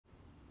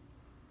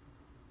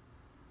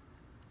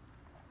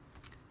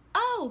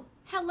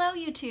Hello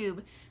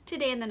YouTube!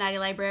 Today in the Naughty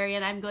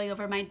Librarian I'm going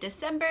over my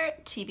December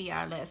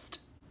TBR list.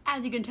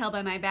 As you can tell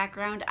by my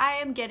background, I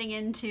am getting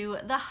into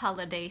the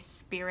holiday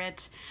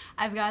spirit.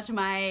 I've got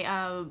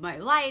my my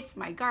lights,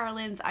 my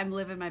garlands, I'm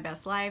living my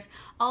best life.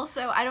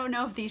 Also, I don't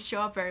know if these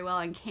show up very well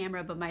on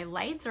camera, but my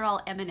lights are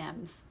all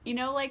M&Ms. You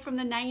know, like from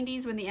the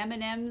 90s when the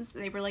M&Ms,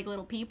 they were like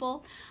little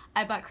people?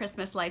 I bought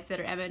Christmas lights that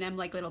are M&M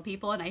like little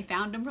people and I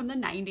found them from the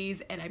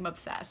 90s and I'm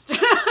obsessed.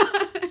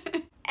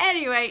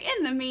 Anyway,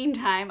 in the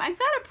meantime, I've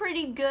got a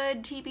pretty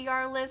good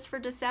TBR list for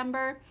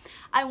December.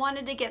 I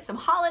wanted to get some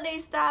holiday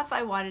stuff.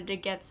 I wanted to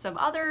get some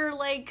other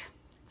like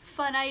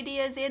fun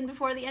ideas in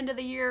before the end of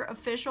the year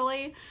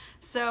officially.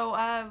 So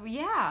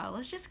yeah,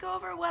 let's just go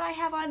over what I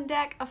have on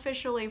deck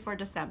officially for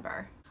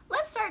December.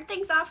 Let's start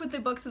things off with the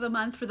books of the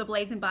month for the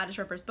Blades and Bodice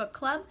Rippers book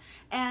club.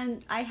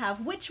 And I have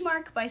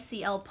Witchmark by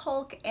C.L.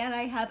 Polk and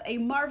I have A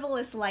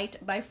Marvelous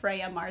Light by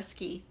Freya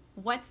Marski.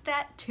 What's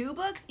that? 2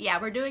 books?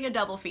 Yeah, we're doing a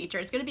double feature.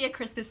 It's going to be a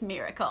Christmas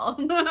miracle.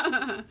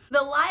 The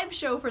live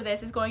show for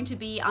this is going to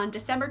be on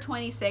December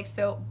 26th,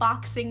 so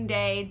Boxing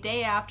Day,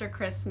 day after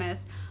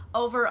Christmas,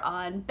 over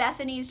on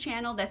Bethany's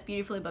channel. That's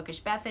Beautifully Bookish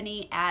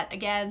Bethany at,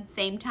 again,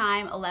 same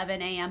time,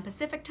 11 a.m.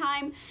 Pacific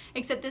time,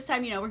 except this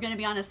time, you know, we're going to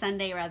be on a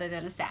Sunday rather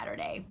than a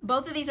Saturday.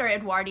 Both of these are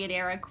Edwardian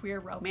era queer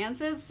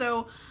romances,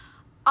 so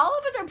all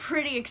of us are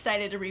pretty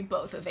excited to read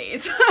both of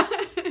these.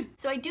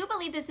 So I do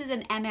believe this is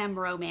an MM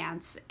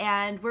romance,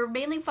 and we're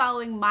mainly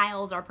following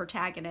Miles, our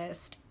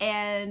protagonist.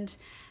 And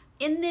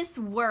in this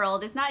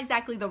world, it's not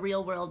exactly the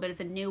real world, but it's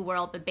a new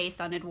world, but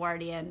based on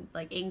Edwardian,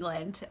 like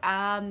England.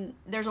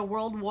 There's a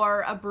world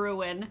war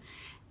a-brewing,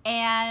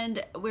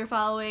 and we're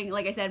following,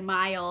 like I said,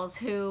 Miles,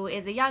 who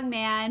is a young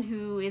man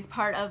who is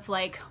part of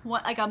like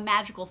a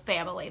magical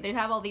family. They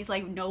have all these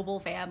like noble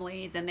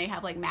families, and they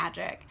have like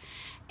magic.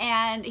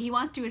 And he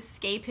wants to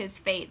escape his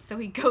fate, so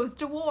he goes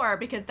to war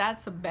because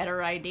that's a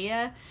better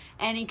idea.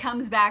 And he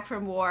comes back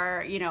from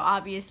war, you know,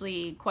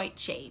 obviously quite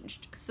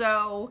changed.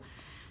 So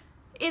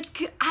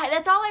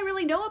that's all I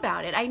really know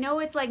about it. I know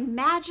it's like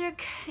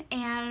magic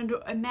and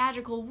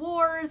magical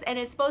wars, and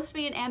it's supposed to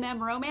be an MM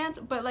romance,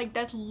 but like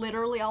that's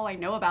literally all I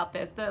know about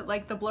this. The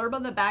blurb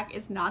on the back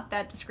is not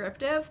that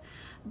descriptive,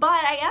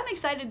 but I am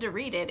excited to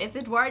read it. It's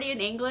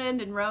Edwardian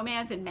England and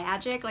romance and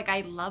magic. Like,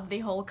 I love the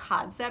whole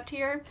concept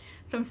here,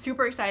 so I'm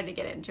super excited to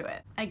get into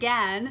it.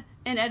 Again,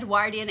 an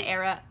Edwardian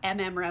era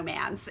MM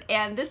romance,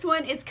 and this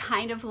one is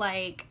kind of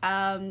like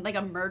a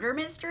murder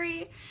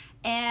mystery.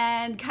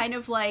 And kind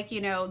of like,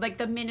 you know, like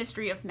the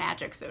Ministry of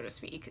Magic, so to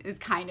speak, is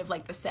kind of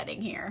like the setting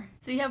here.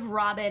 So you have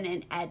Robin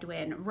and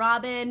Edwin.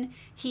 Robin,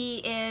 he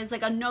is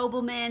like a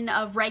nobleman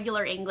of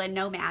regular England,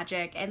 no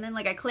magic, and then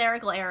like a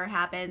clerical error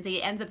happens.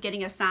 He ends up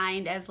getting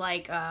assigned as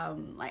like I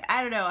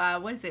don't know,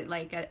 what is it,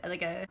 like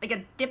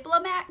a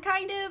diplomat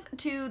kind of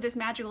to this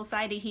magical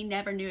society he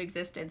never knew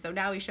existed. So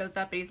now he shows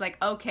up and he's like,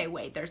 okay,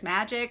 wait, there's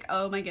magic?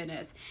 Oh my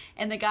goodness.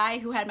 And the guy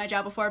who had my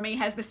job before me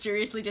has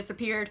mysteriously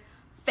disappeared.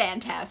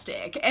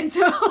 Fantastic. And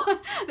so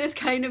this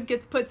kind of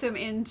puts him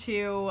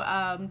into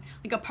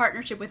like a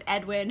partnership with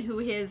Edwin, who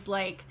is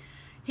like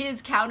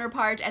his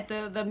counterpart at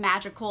the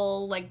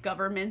magical like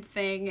government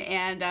thing,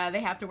 and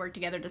they have to work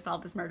together to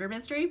solve this murder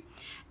mystery.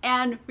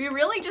 And we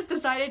really just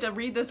decided to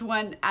read this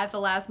one at the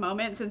last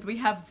moment since we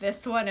have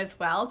this one as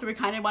well, so we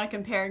kind of want to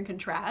compare and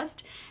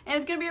contrast, and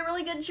it's gonna be a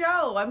really good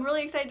show. I'm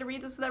really excited to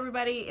read this with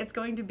everybody. It's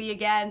going to be,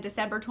 again,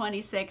 December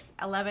 26th,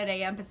 11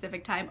 a.m.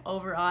 Pacific time,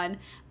 over on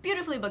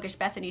Beautifully Bookish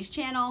Bethany's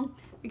channel.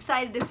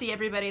 Excited to see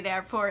everybody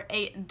there for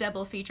a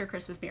double feature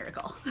Christmas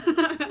miracle.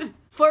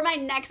 For my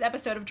next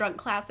episode of Drunk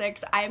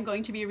Classics, I am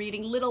going to be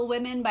reading Little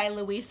Women by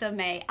Louisa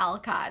May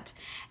Alcott.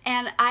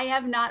 And I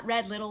have not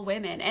read Little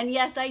Women. And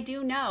yes, I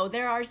do know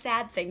there are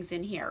sad things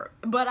in here,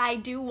 but I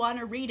do want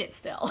to read it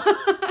still.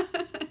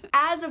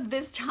 As of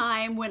this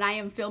time, when I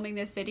am filming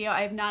this video,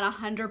 I have not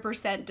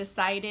 100%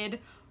 decided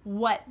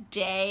what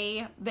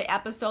day the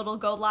episode will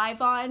go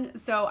live on.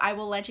 So I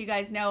will let you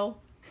guys know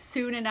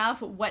soon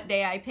enough what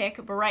day I pick,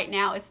 but right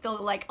now it's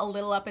still like a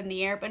little up in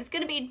the air, but it's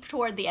gonna be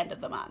toward the end of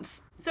the month.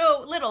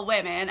 So Little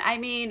Women, I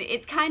mean,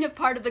 it's kind of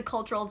part of the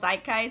cultural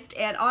zeitgeist,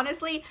 and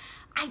honestly,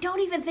 I don't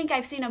even think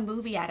I've seen a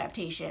movie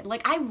adaptation.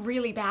 Like, I'm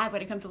really bad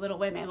when it comes to Little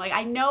Women. Like,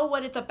 I know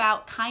what it's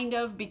about kind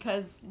of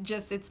because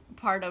just it's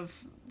part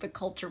of the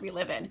culture we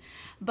live in.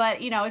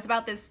 But, you know, it's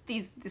about this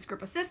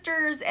group of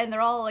sisters, and they're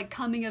all like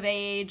coming of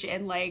age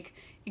and like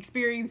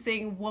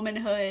experiencing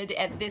womanhood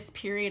at this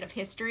period of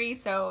history.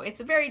 So it's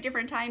a very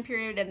different time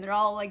period, and they're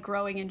all like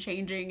growing and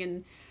changing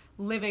and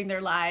living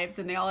their lives,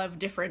 and they all have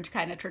different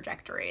kind of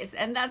trajectories,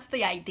 and that's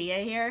the idea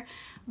here.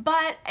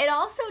 But it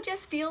also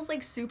just feels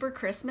like super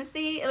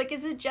Christmassy. Like,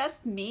 is it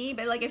just me?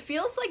 But like, it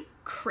feels like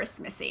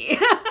Christmassy.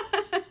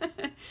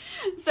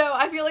 So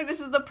I feel like this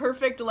is the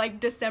perfect like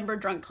December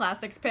Drunk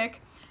Classics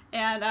pick.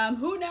 And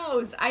who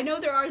knows? I know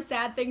there are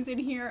sad things in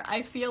here.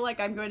 I feel like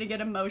I'm going to get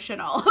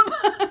emotional.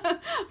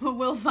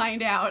 We'll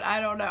find out.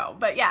 I don't know.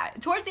 But yeah,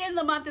 towards the end of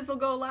the month, this will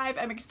go live.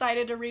 I'm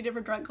excited to read it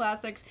for Drunk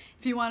Classics.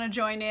 If you want to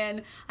join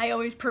in, I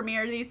always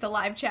premiere these to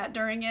live chat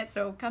during it,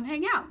 so come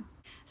hang out.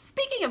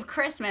 Speaking of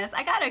Christmas,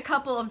 I got a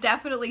couple of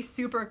definitely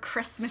super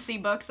Christmassy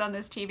books on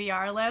this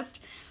TBR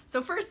list.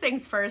 So first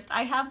things first,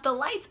 I have The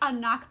Lights on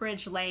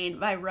Knockbridge Lane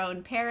by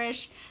Roan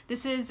Parrish.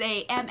 This is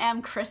a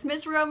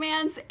Christmas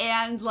romance,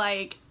 and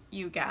like,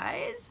 you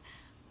guys,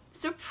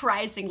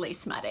 surprisingly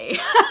smutty.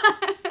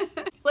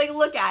 Like,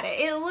 look at it.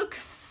 It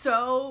looks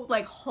so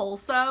like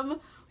wholesome.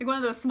 Like one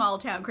of those small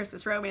town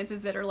Christmas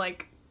romances that are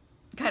like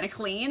kind of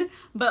clean,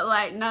 but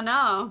like,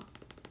 no.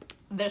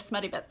 There's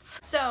smutty bits.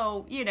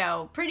 So, you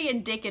know, pretty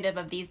indicative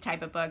of these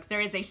type of books.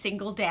 There is a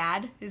single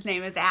dad. His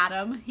name is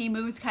Adam. He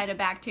moves kind of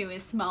back to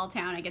his small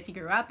town, I guess he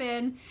grew up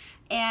in,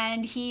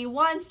 and he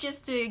wants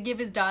just to give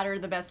his daughter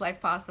the best life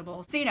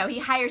possible. So, you know, he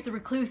hires the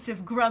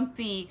reclusive,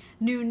 grumpy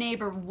new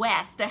neighbor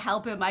Wes to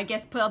help him, I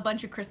guess, put a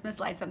bunch of Christmas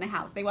lights on the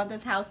house. They want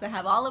this house to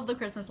have all of the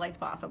Christmas lights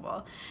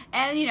possible.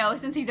 And, you know,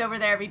 since he's over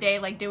there every day,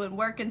 like, doing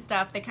work and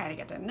stuff, they kind of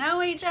get to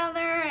know each other,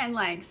 and,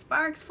 like,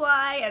 sparks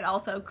fly, and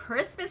also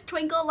Christmas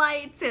twinkle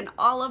lights, and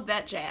all of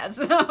that jazz.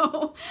 So,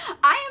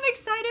 I am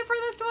excited for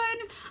this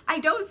one. I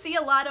don't see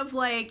a lot of,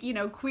 like, you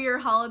know, queer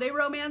holiday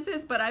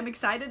romances, but I'm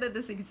excited that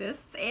this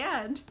exists,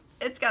 and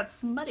it's got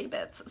smutty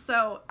bits,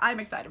 so I'm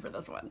excited for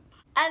this one.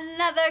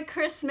 Another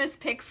Christmas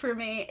pick for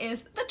me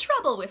is The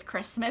Trouble with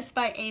Christmas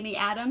by Amy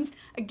Adams.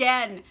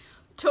 Again,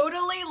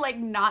 totally like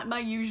not my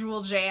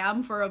usual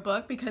jam for a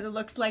book because it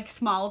looks like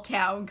small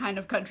town kind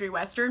of country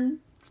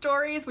western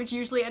stories, which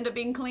usually end up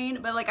being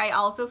clean, but like I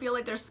also feel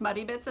like there's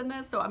smutty bits in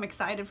this, so I'm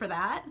excited for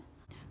that.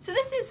 So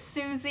this is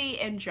Susie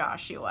and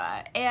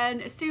Joshua,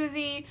 and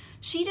Susie,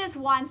 she just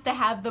wants to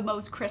have the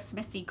most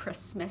Christmassy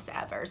Christmas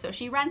ever. So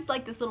she rents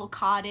like this little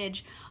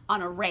cottage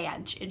on a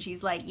ranch, and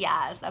she's like,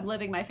 yes, I'm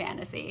living my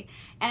fantasy.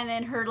 And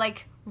then her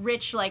like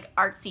rich, like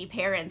artsy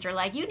parents are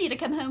like, you need to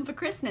come home for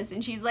Christmas.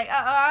 And she's like,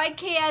 I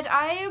can't,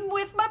 I'm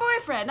with my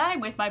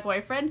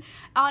boyfriend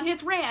on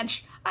his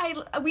ranch.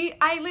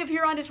 I live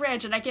here on his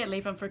ranch and I can't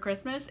leave him for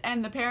Christmas.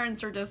 And the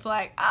parents are just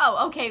like,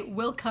 oh, okay,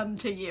 we'll come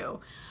to you.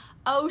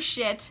 Oh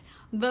shit.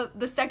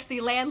 The sexy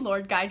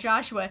landlord guy,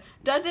 Joshua,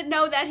 doesn't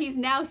know that he's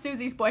now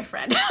Susie's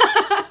boyfriend.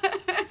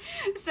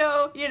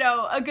 So, you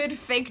know, a good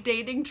fake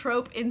dating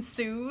trope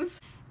ensues.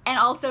 And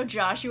also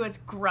Joshua's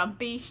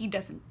grumpy. He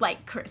doesn't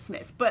like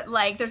Christmas, but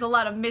like there's a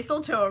lot of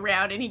mistletoe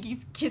around and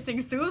he's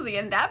kissing Susie,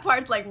 and that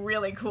part's like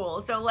really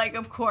cool. So like,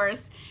 of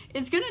course,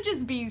 it's gonna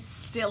just be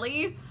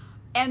silly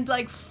and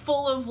like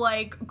full of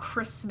like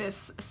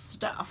Christmas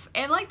stuff.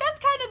 And like that's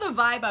kind of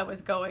the vibe I was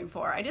going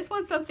for. I just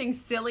want something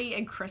silly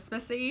and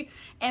Christmassy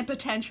and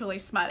potentially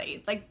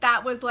smutty. Like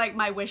that was like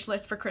my wish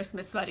list for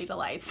Christmas smutty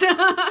delights.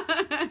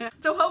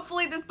 So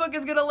hopefully this book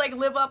is gonna like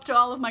live up to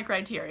all of my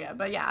criteria.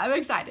 But yeah, I'm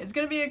excited. It's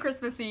gonna be a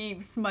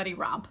Christmassy smutty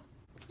romp.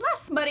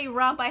 Last smutty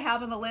romp I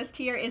have on the list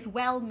here is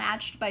Well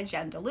Matched by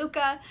Jen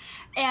DeLuca,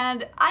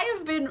 and I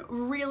have been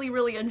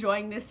really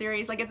enjoying this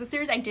series. Like, it's a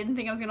series I didn't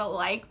think I was gonna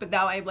like, but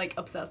now I'm like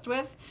obsessed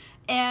with,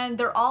 and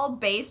they're all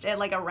based at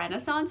like a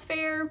Renaissance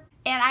fair,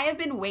 and I have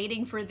been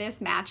waiting for this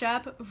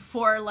matchup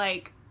for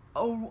like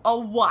a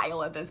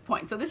while at this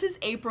point. So this is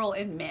April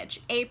and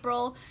Mitch.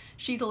 April,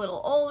 she's a little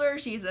older,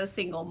 she's a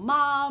single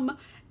mom,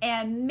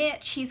 and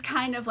Mitch, he's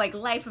kind of like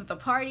life of the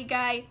party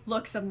guy,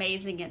 looks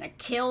amazing in a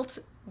kilt,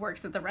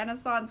 works at the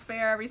Renaissance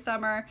fair every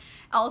summer,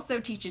 also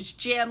teaches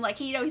gym. Like,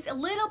 you know, he's a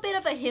little bit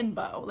of a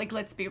himbo, like,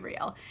 let's be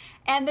real.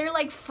 And they're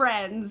like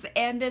friends,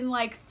 and then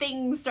like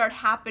things start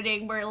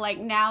happening where like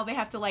now they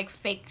have to like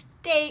fake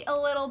date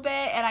a little bit,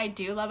 and I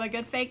do love a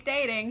good fake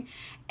dating,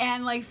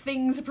 and like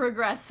things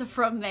progress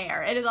from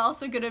there. It is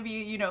also gonna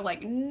be, you know,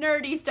 like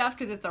nerdy stuff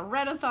because it's a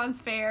Renaissance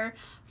fair,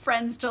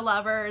 friends to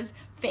lovers,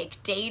 fake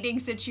dating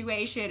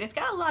situation. It's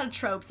got a lot of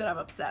tropes that I'm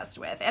obsessed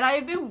with, and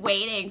I've been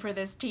waiting for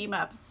this team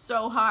up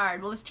so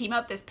hard. Will this team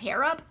up, this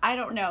pair up? I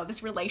don't know,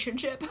 this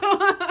relationship?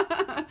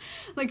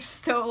 Like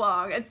so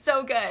long. It's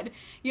so good.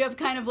 You have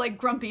kind of like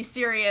grumpy,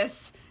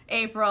 serious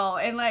April,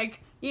 and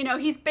like, you know,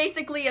 he's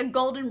basically a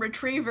golden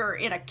retriever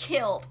in a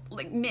kilt,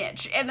 like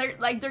Mitch, and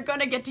they're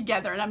gonna get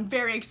together, and I'm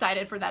very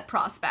excited for that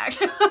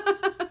prospect.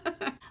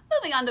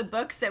 Moving on to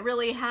books that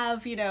really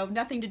have, you know,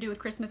 nothing to do with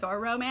Christmas or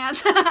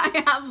romance.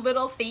 I have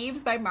Little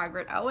Thieves by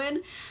Margaret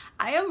Owen.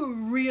 I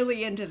am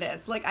really into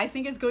this. Like, I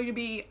think it's going to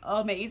be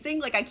amazing.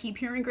 Like, I keep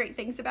hearing great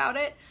things about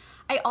it.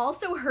 I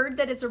also heard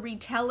that it's a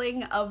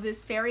retelling of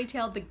this fairy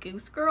tale, The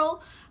Goose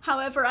Girl.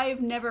 However, I have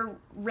never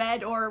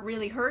read or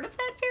really heard of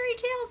that fairy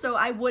tale, so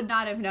I would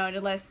not have known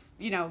unless,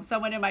 you know,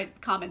 someone in my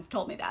comments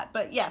told me that.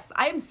 But yes,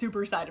 I am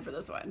super excited for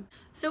this one.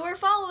 So we're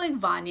following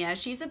Vanya.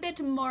 She's a bit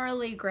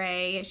morally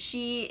gray.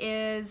 She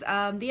is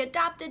the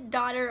adopted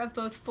daughter of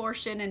both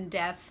Fortune and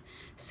Death.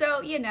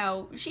 So, you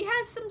know, she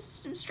has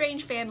some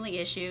strange family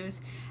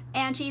issues.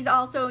 And she's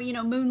also, you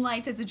know,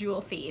 moonlights as a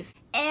jewel thief.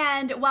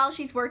 And while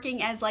she's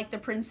working as like the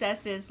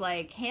princess's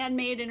like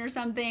handmaiden or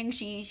something,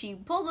 she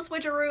pulls a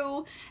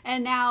switcheroo,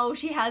 and now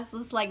she has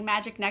this like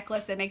magic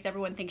necklace that makes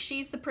everyone think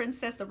she's the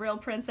princess, the real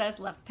princess,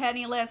 left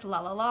penniless,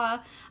 la la la.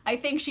 I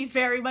think she's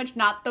very much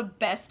not the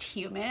best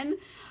human,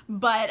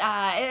 but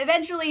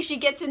eventually she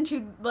gets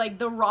into like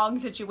the wrong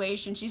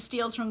situation. She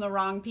steals from the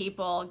wrong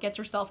people, gets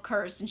herself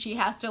cursed, and she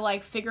has to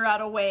like figure out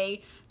a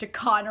way to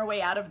con her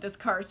way out of this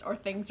curse or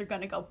things are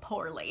gonna go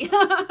poorly.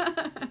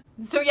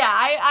 So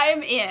yeah,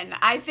 I'm in.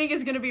 I think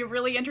it's gonna be a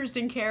really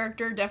interesting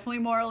character, definitely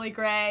morally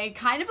gray,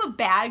 kind of a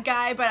bad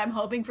guy, but I'm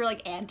hoping for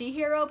like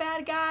anti-hero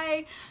bad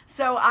guy.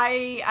 So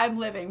I'm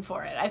living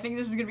for it. I think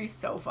this is gonna be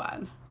so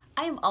fun.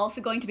 I am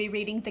also going to be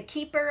reading The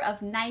Keeper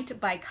of Night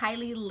by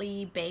Kylie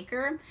Lee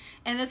Baker,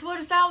 and this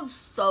one sounds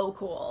so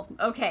cool.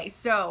 Okay,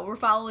 so we're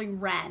following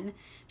Ren.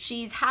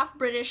 She's half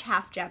British,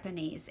 half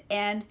Japanese,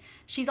 and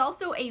she's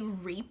also a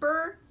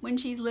reaper when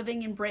she's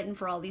living in Britain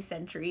for all these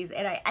centuries.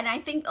 And I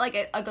think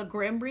like a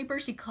Grim Reaper,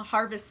 she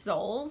harvests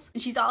souls.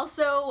 And she's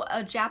also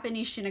a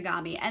Japanese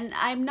Shinigami, and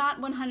I'm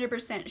not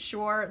 100%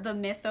 sure the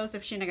mythos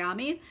of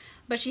Shinigami,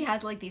 but she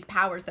has like these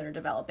powers that are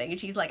developing, and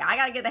she's like, I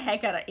gotta get the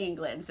heck out of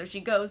England. So she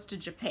goes to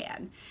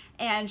Japan,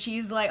 and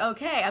she's like,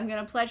 okay, I'm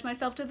gonna pledge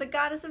myself to the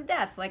goddess of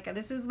death. Like,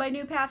 this is my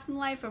new path in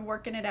life. I'm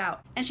working it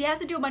out. And she has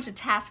to do a bunch of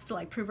tasks to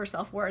like prove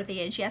herself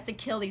worthy, and she has to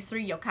kill these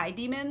 3 yokai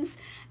demons,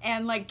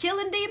 and like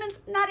killing demons,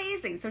 not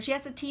easy. So she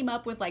has to team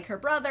up with like her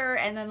brother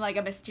and then like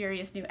a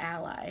mysterious new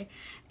ally.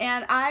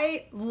 And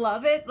I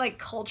love it. Like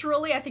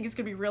culturally, I think it's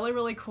gonna be really,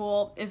 really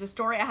cool. It's a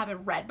story I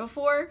haven't read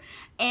before,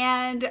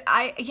 and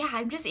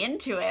I'm just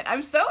into it.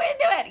 I'm so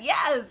into it,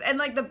 yes. And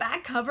like the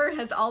back cover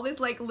has all this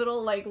like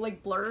little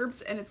like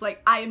blurbs, and it's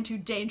like, I am too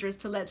dangerous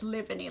to let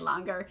live any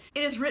longer.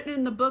 It is written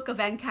in the book of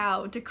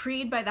Enkau,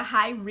 decreed by the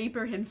High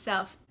Reaper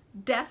himself.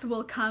 Death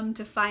will come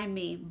to find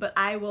me, but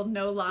I will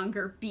no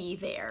longer be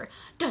there.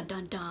 Dun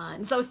dun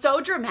dun.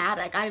 So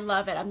dramatic. I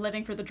love it. I'm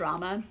living for the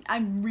drama.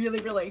 I'm really,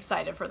 really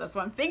excited for this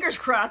one. Fingers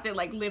crossed it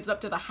like lives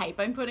up to the hype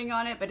I'm putting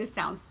on it, but it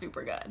sounds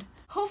super good.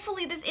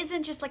 Hopefully this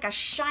isn't just like a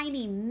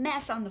shiny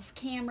mess on the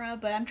camera,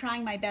 but I'm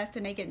trying my best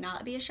to make it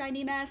not be a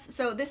shiny mess.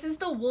 So this is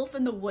The Wolf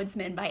and the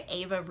Woodsman by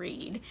Ava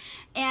Reed.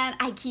 And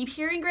I keep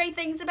hearing great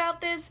things about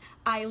this.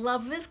 I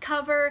love this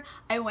cover.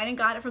 I went and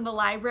got it from the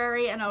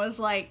library, and I was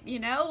like, you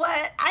know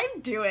what?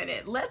 I'm doing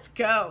it. Let's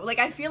go. Like,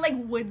 I feel like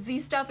woodsy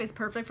stuff is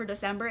perfect for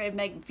December.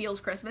 It feels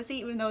Christmassy,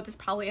 even though this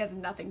probably has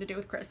nothing to do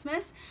with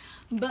Christmas.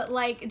 But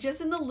like, just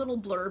in the little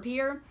blurb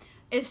here,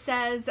 it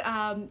says,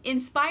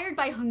 inspired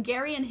by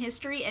Hungarian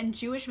history and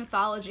Jewish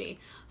mythology,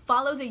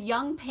 follows a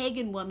young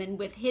pagan woman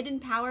with hidden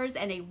powers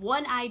and a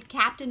one-eyed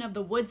captain of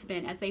the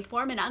woodsmen as they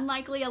form an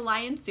unlikely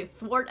alliance to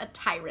thwart a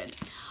tyrant.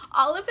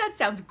 All of that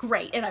sounds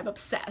great, and I'm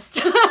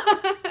obsessed.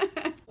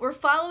 We're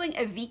following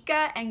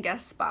Evika and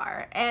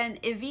Gaspar.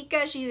 And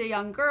Evika, she's a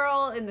young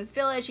girl in this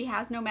village. She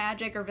has no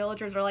magic. Her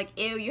villagers are like,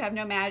 ew, you have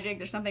no magic.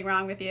 There's something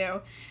wrong with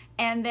you.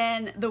 And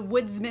then the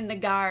woodsmen, the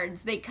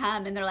guards, they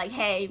come and they're like,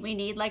 hey, we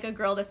need like a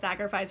girl to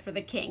sacrifice for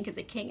the king because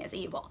the king is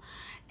evil.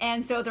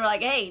 And so they're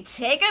like, hey,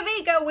 take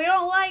Evika, we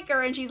don't like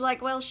her. And she's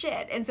like, well,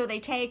 shit. And so they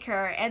take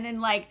her and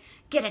then like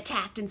get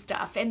attacked and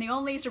stuff. And the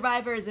only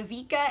survivor is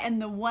Evika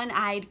and the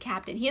one-eyed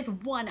captain. He has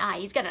one eye.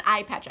 He's got an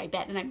eye patch, I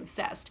bet, and I'm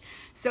obsessed.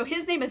 So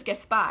his name is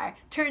Gaspar.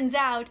 Turns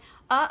out,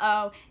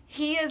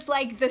 he is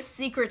like the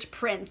secret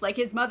prince. Like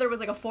his mother was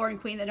like a foreign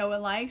queen that no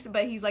one likes,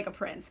 but he's like a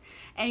prince.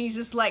 And he's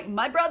just like,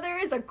 my brother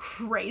is a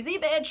crazy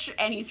bitch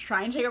and he's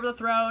trying to take over the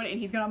throne and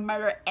he's gonna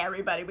murder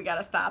everybody. We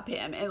gotta stop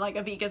him. And like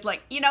Evika's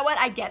like, you know what?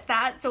 I get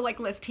that. So like,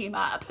 let's team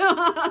up.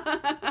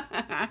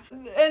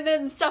 And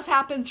then stuff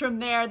happens from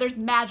there. There's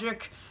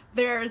magic.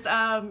 There's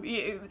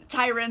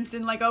tyrants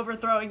and like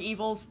overthrowing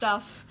evil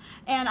stuff,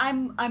 and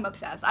I'm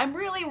obsessed. I'm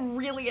really,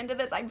 really into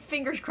this. I'm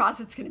fingers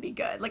crossed it's gonna be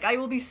good. Like, I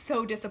will be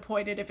so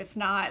disappointed if it's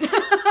not,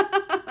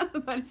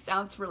 but it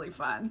sounds really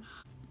fun.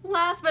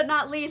 Last but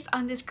not least,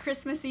 on this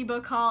Christmassy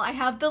book haul, I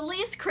have the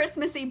least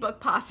Christmassy book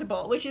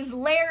possible, which is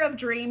Lair of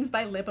Dreams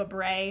by Libba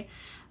Bray.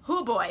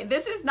 Oh boy,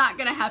 this is not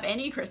gonna have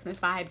any Christmas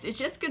vibes. It's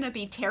just gonna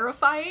be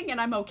terrifying,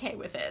 and I'm okay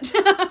with it.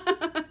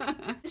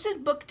 This is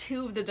book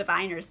 2 of the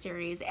Diviners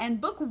series,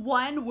 and book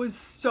 1 was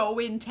so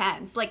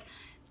intense, like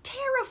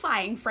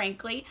terrifying,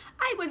 frankly.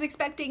 I was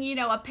expecting, you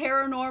know, a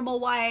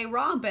paranormal YA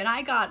romp, and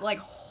I got like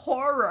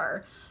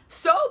horror.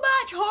 So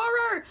much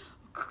horror!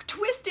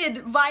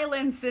 Twisted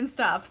violence and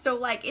stuff. So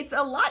like, it's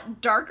a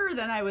lot darker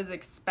than I was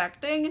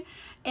expecting.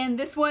 And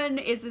this one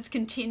is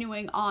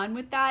continuing on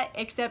with that,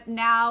 except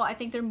now I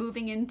think they're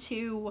moving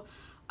into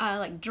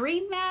like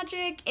dream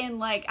magic, and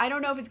like, I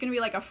don't know if it's gonna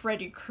be like a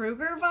Freddy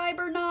Krueger vibe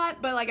or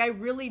not, but like, I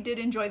really did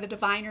enjoy the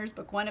Diviners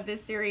book 1 of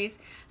this series,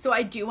 so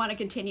I do want to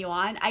continue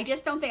on. I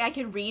just don't think I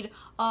can read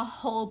a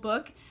whole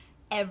book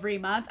every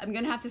month. I'm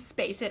gonna have to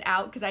space it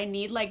out because I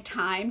need like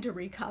time to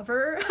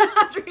recover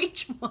after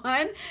each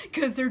one,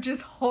 because they're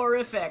just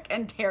horrific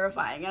and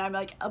terrifying, and I'm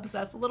like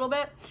obsessed a little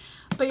bit.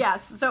 But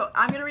yes, so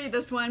I'm gonna read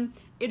this one.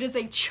 It is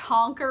a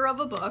chonker of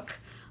a book.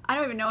 I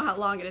don't even know how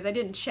long it is. I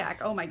didn't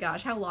check. Oh my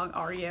gosh, how long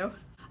are you?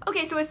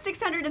 Okay, so it's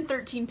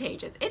 613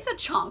 pages. It's a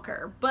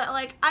chonker, but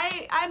like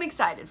I'm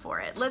excited for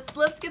it.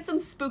 Let's get some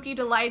spooky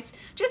delights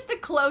just to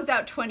close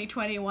out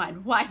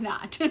 2021. Why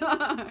not?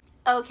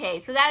 Okay,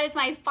 so that is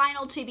my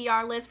final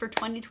TBR list for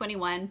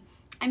 2021.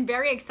 I'm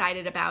very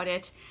excited about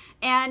it.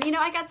 And you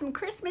know, I got some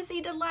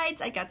Christmassy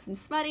delights, I got some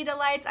smutty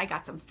delights, I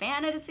got some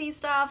fantasy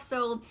stuff.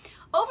 So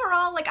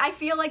overall, like I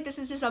feel like this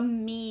is just a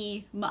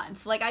me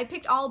month. Like I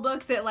picked all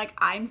books that like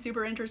I'm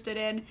super interested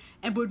in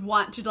and would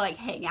want to like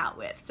hang out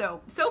with.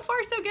 So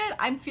far so good.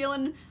 I'm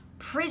feeling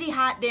pretty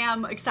hot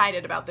damn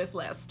excited about this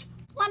list.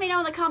 Let me know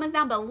in the comments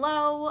down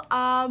below,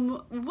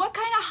 what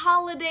kind of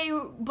holiday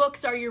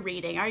books are you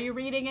reading? Are you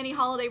reading any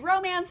holiday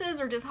romances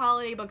or just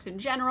holiday books in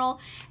general?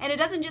 And it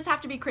doesn't just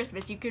have to be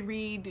Christmas. You could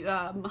read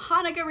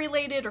Hanukkah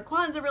related or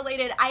Kwanzaa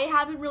related. I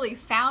haven't really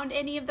found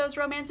any of those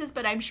romances,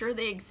 but I'm sure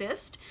they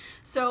exist.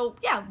 So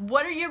yeah,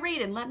 what are you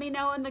reading? Let me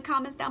know in the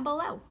comments down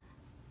below.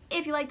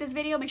 If you like this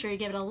video, make sure you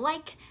give it a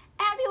like.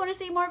 And if you want to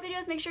see more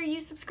videos, make sure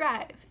you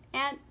subscribe.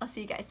 And I'll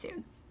see you guys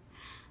soon.